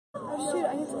Shoot,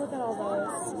 I need to look at all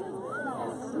those.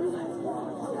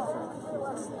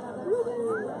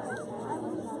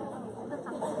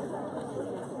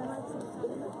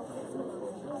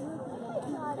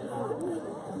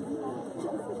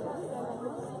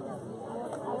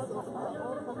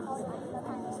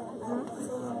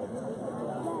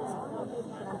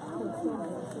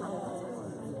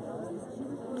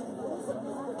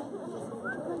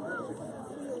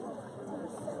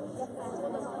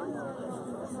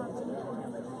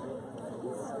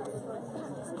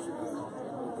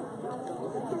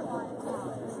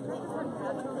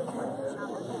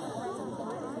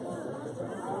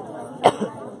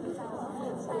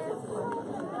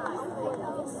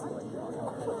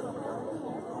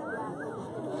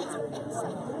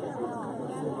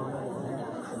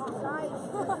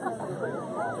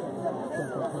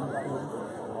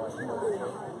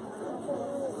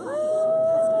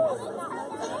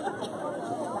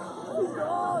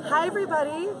 Hi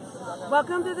everybody,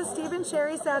 welcome to the Steve and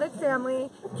Sherry Sadek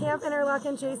family, Camp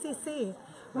Interlaken JCC.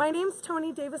 My name's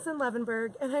Tony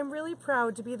Davison-Levenberg and I'm really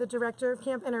proud to be the director of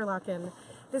Camp Interlaken.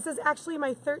 This is actually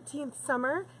my 13th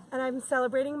summer and I'm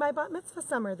celebrating my bat mitzvah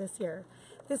summer this year.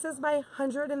 This is my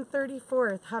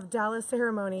 134th Havdallah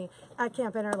ceremony at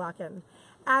Camp Interlaken.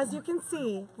 As you can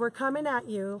see, we're coming at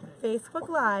you, Facebook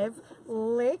Live,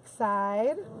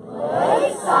 Lakeside.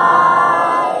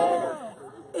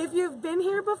 If you've been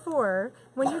here before,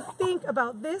 when you think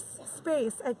about this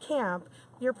space at camp,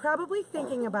 you're probably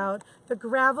thinking about the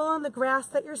gravel and the grass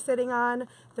that you're sitting on,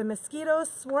 the mosquitoes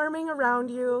swarming around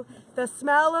you, the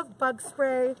smell of bug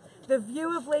spray, the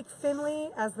view of Lake Finley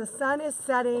as the sun is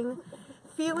setting,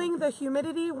 feeling the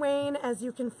humidity wane as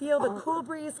you can feel the cool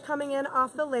breeze coming in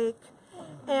off the lake,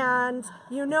 and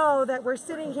you know that we're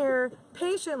sitting here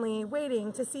patiently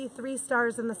waiting to see 3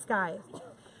 stars in the sky.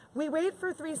 We wait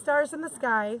for 3 stars in the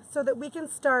sky so that we can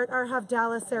start our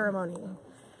Havdallah ceremony.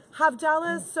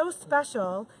 Havdallah is so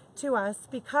special to us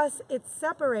because it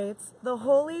separates the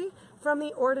holy from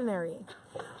the ordinary.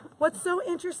 What's so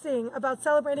interesting about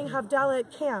celebrating Havdallah at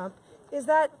camp is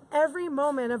that every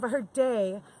moment of our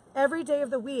day, every day of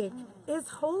the week, is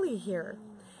holy here.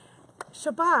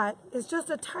 Shabbat is just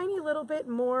a tiny little bit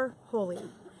more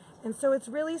holy. And so it's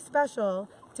really special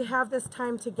to have this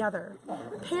time together.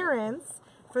 Parents,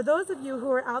 for those of you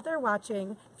who are out there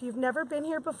watching, if you've never been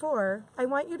here before, I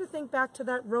want you to think back to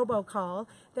that robocall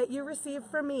that you received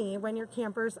from me when your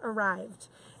campers arrived.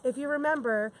 If you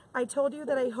remember, I told you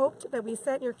that I hoped that we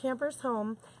sent your campers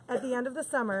home at the end of the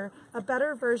summer a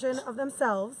better version of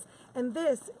themselves, and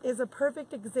this is a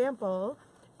perfect example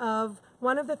of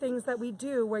one of the things that we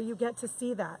do where you get to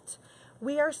see that.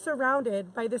 We are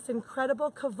surrounded by this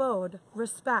incredible kavod,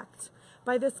 respect,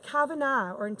 by this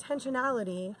kavanah, or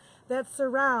intentionality, that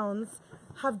surrounds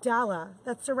Havdallah,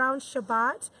 that surrounds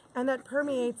Shabbat, and that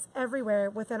permeates everywhere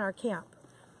within our camp.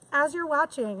 As you're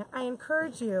watching, I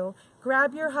encourage you,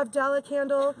 grab your Havdallah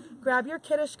candle, grab your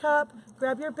Kiddush cup,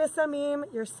 grab your bisamim,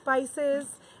 your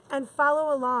spices, and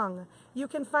follow along. You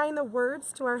can find the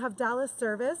words to our Havdallah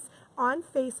service on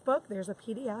Facebook. There's a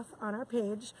PDF on our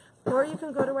page, or you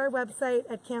can go to our website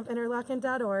at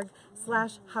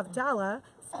campinterlaken.org/Havdallah,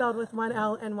 spelled with 1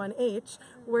 L and 1 H,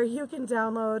 where you can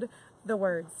download the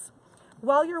words.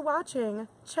 While you're watching,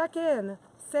 check in,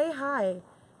 say hi,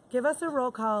 give us a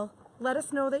roll call, let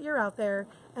us know that you're out there,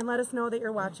 and let us know that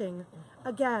you're watching.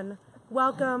 Again,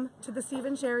 welcome to the Steve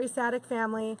and Sherry Sadek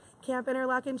family, Camp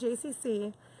Interlaken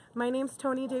JCC. My name's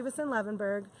Tony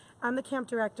Davison-Levenberg. I'm the camp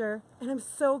director, and I'm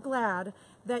so glad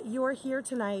that you're here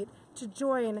tonight to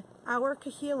join our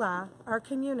kahila, our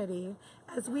community,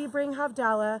 as we bring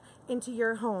Havdallah into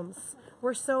your homes.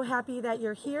 We're so happy that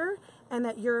you're here and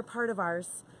that you're a part of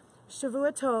ours.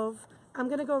 Shavua Tov. I'm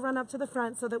going to go run up to the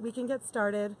front so that we can get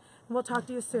started, and we'll talk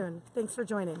to you soon. Thanks for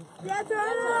joining. Yes,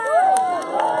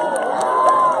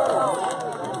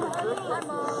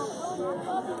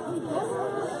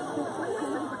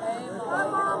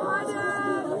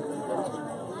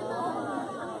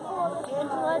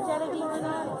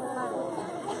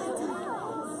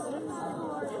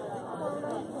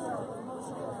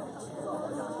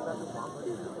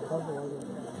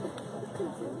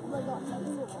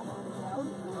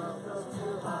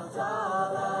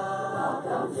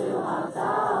 Welcome to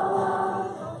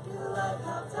Havdallah. Hope you like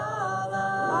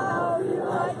Havdallah. I hope you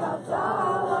like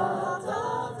Havdallah.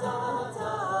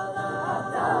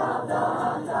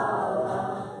 Havdallah.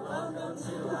 Welcome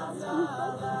to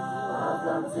Havdallah.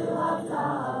 Welcome to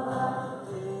Havdallah.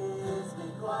 Please be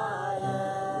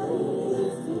quiet.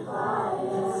 Please be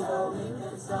quiet. So we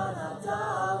can start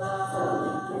Havdallah. So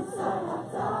we can start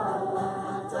Havdallah. Havdallah.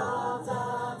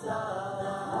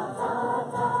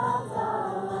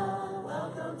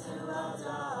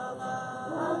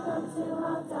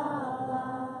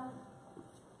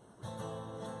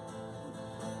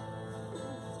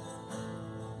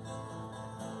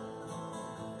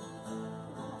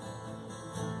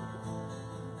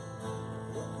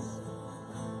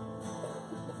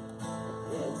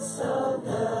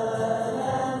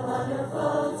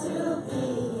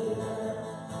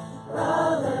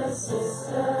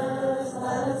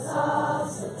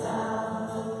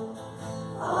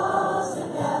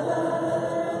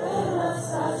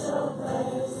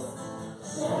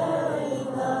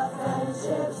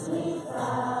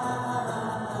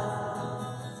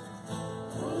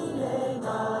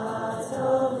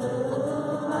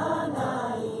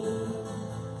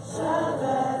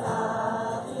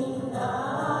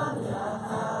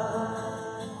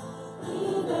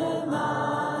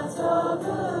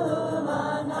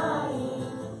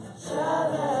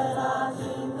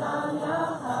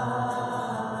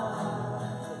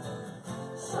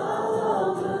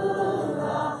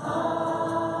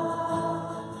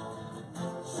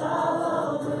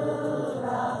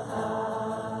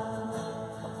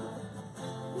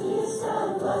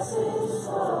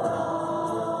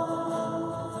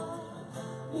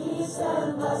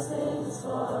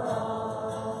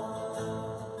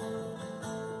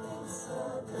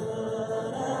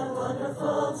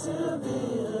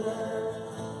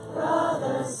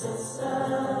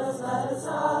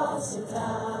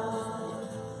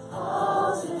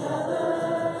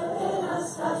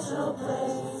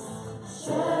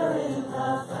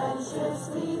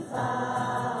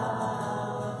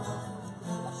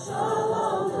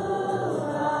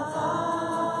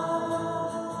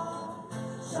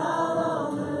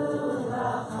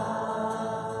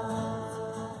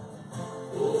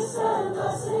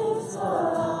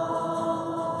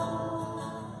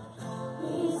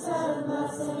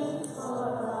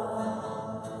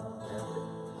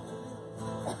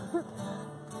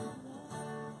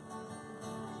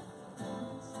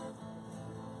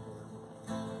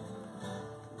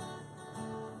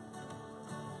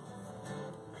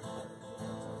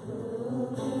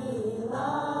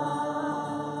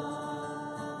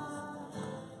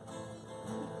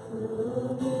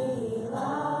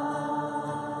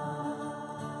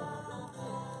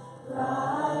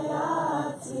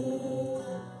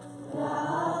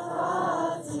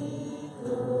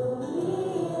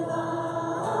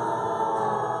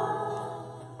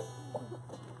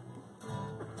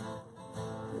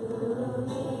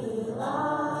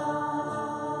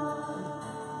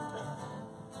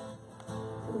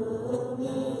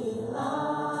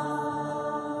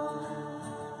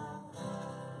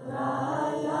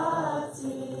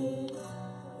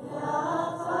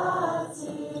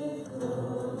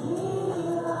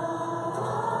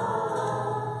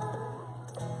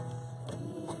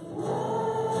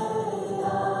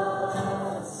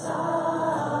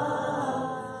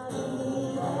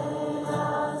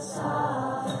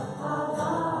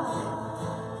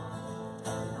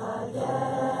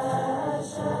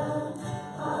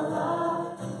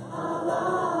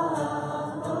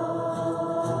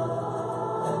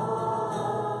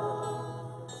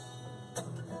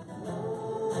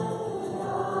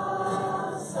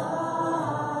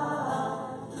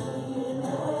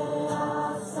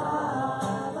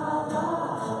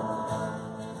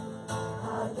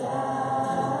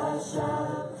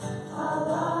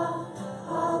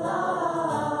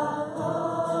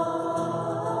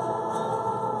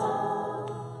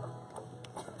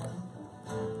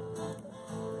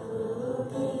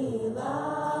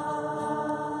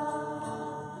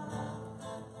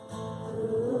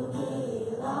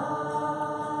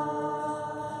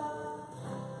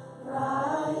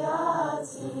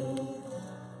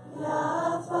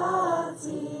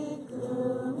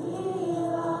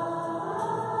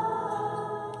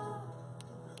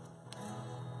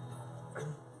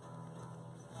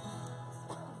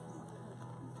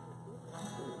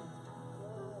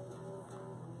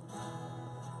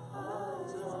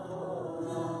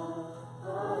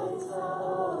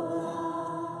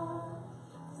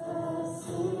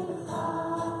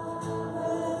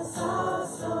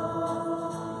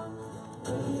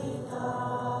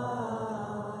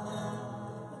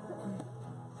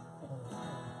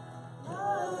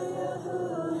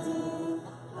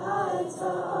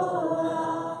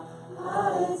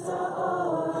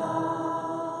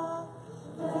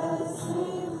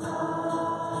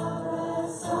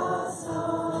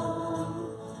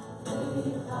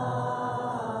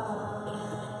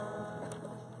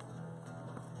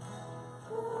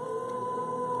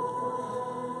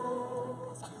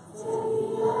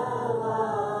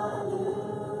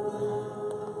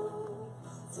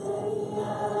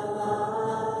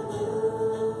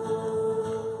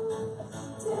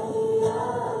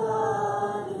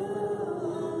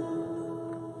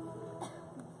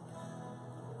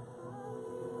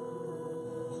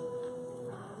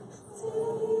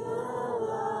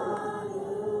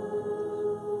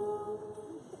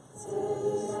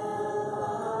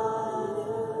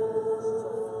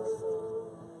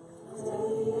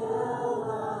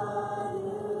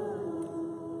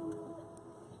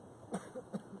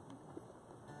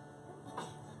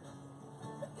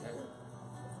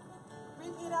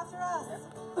 after us.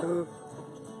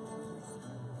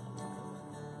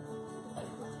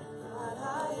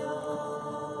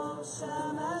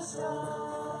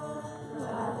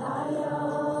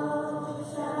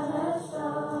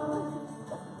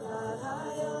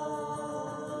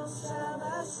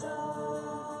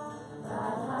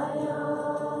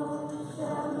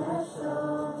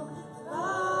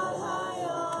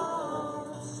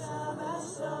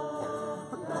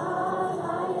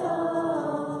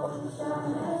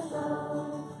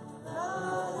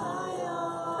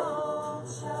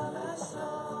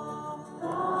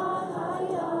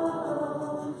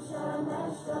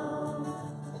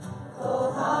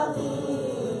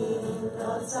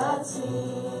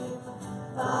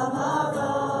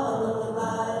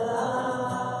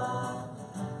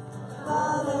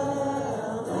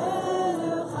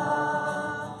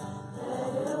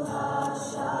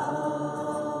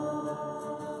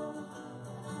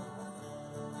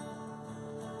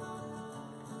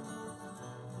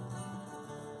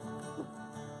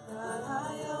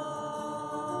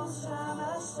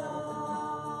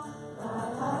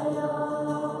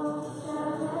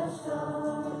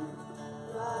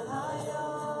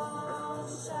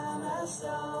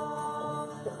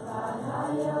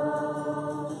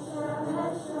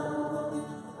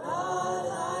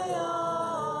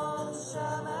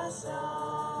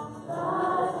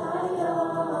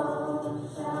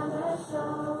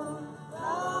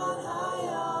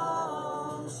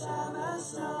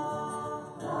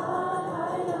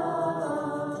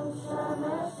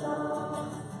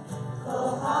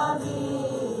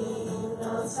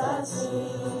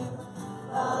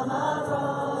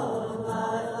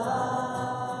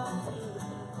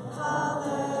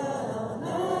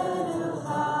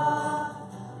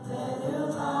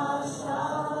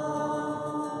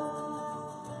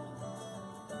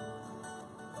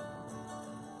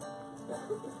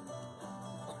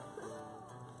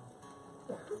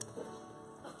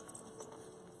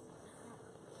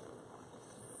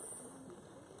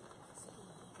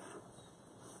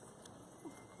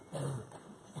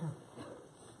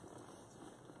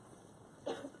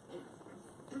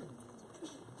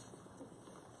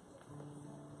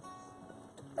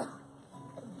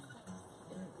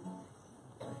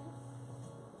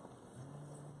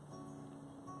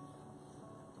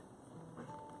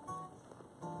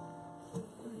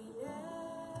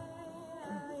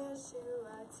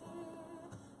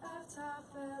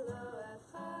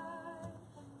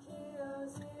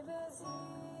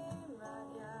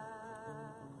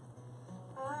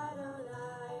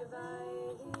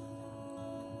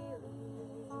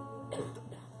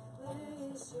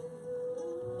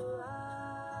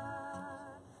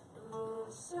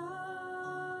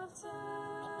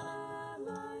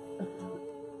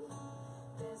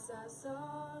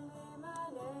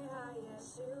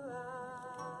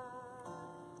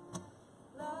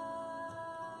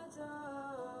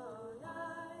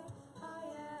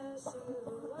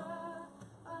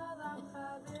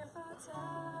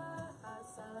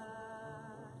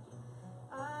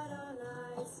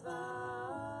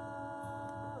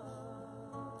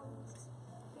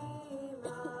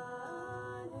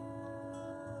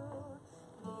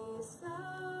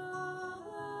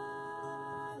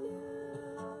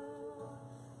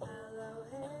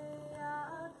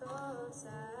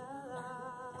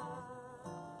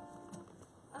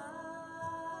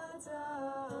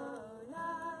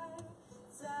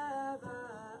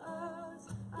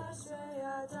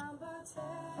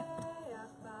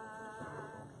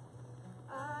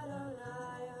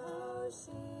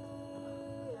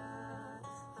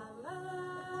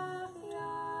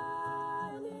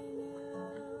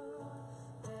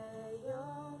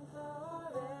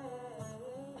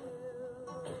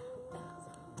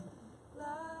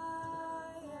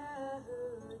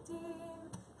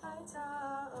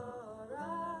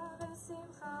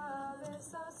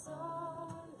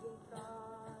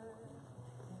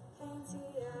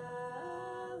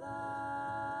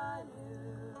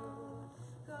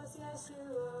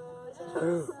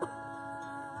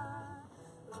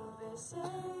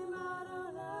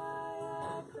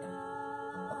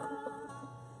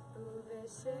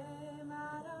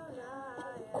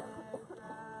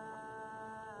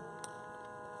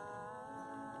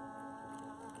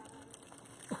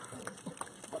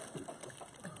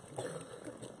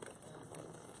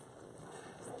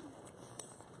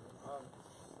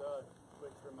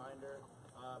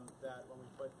 That when we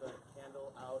put the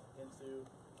candle out into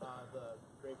the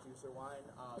grape juice or wine,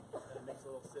 and it makes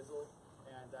a little sizzle,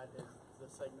 and that is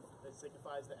it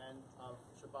signifies the end of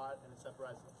Shabbat, and it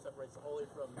separates the holy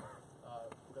from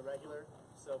the regular.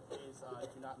 So please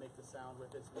do not make the sound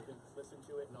with it, so we can listen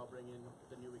to it, and I'll bring in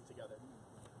the new week together.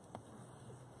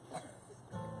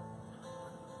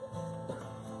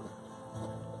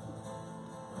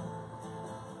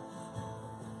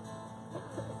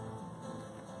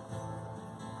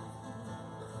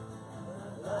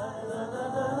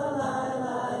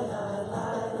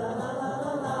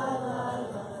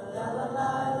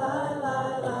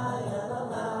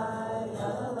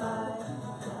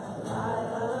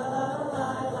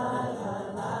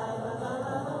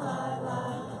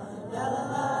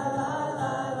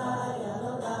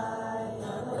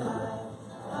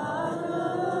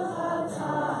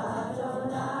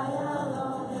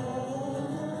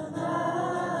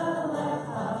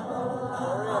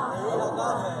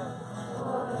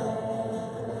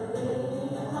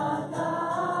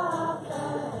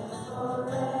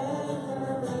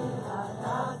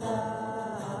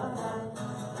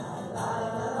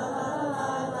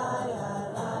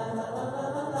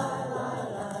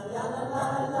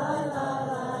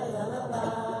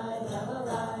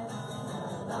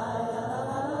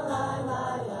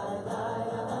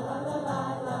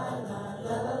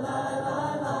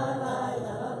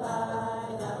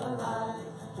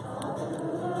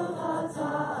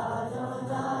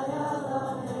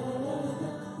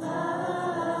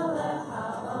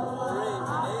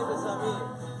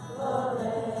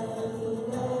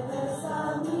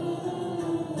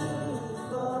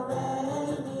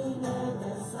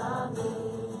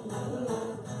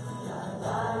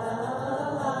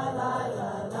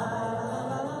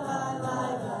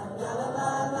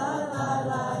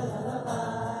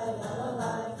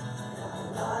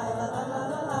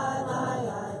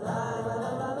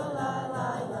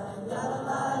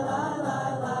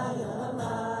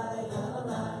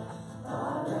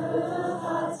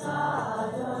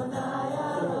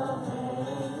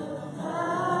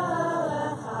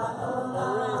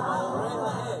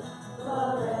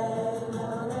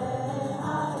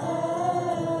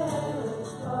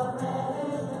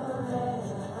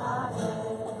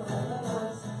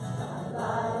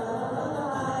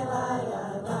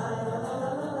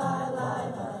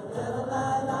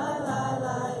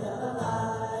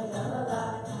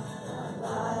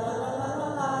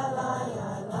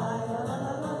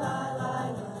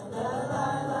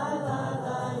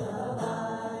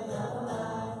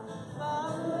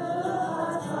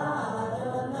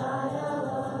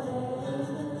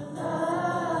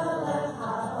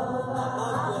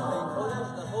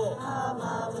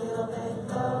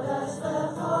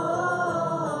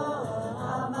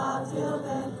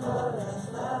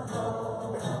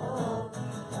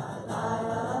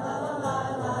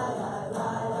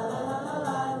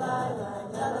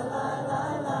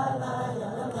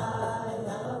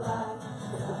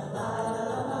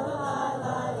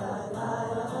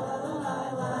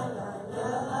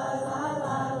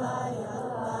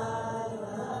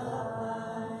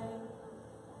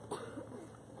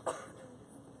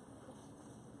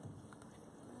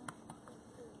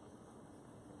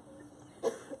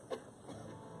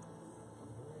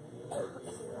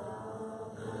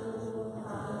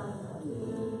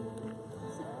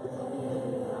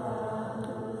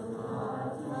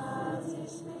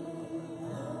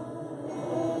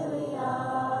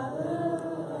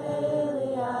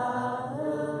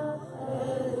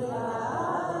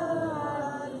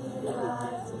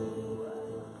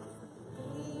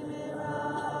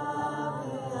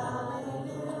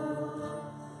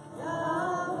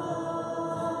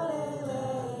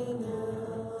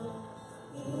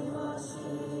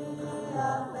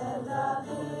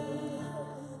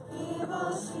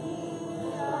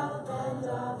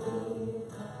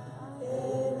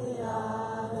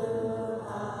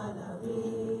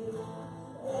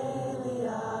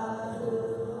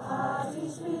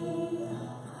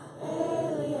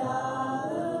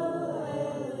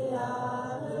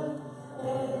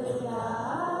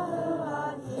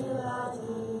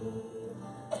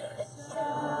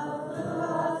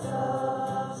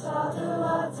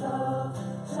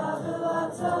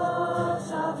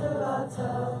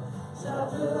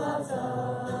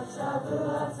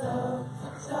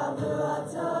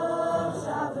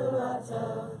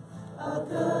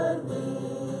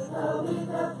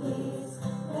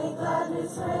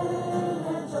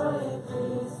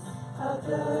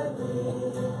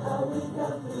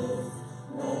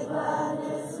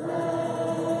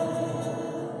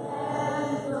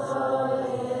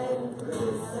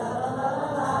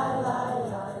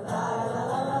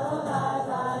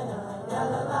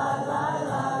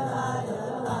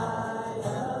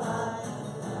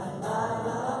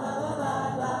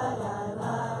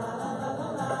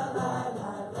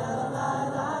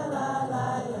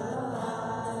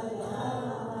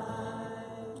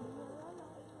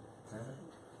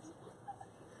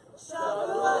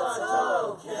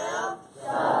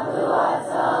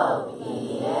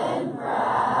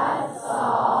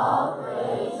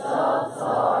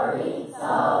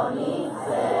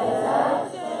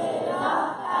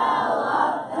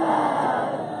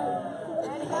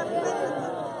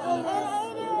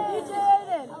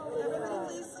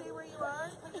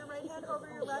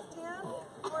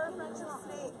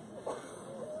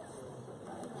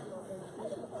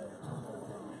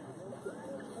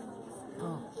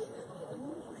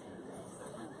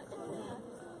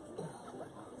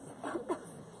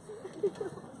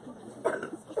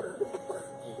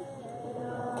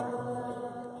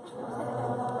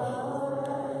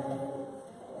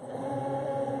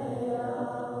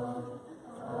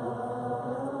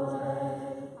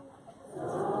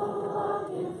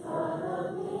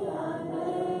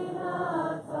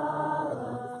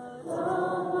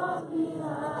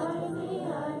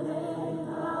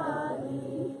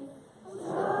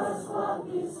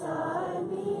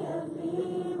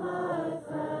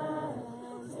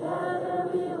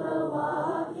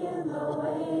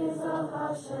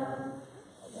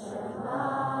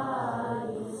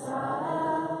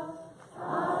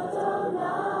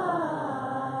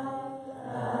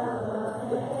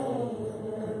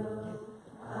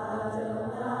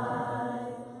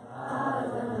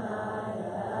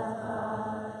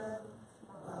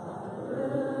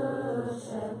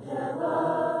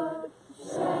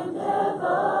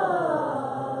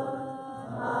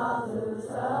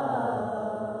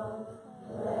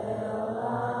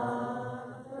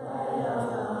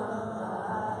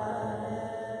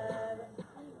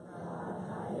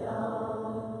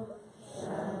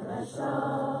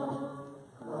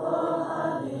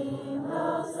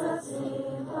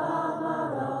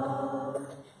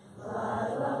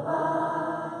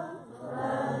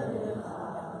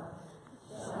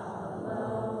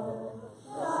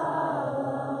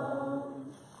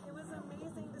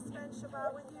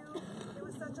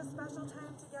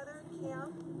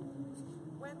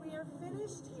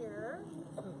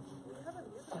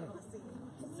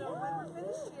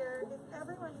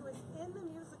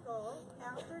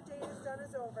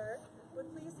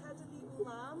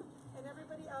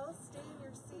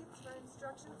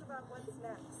 About what's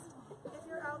next. If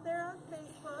you're out there on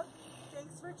Facebook,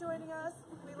 thanks for joining us.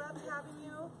 We loved having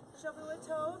you. Shavua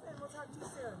Tov, and we'll talk to you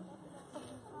soon.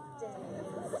 Day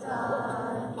is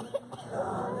done,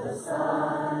 dawn is done.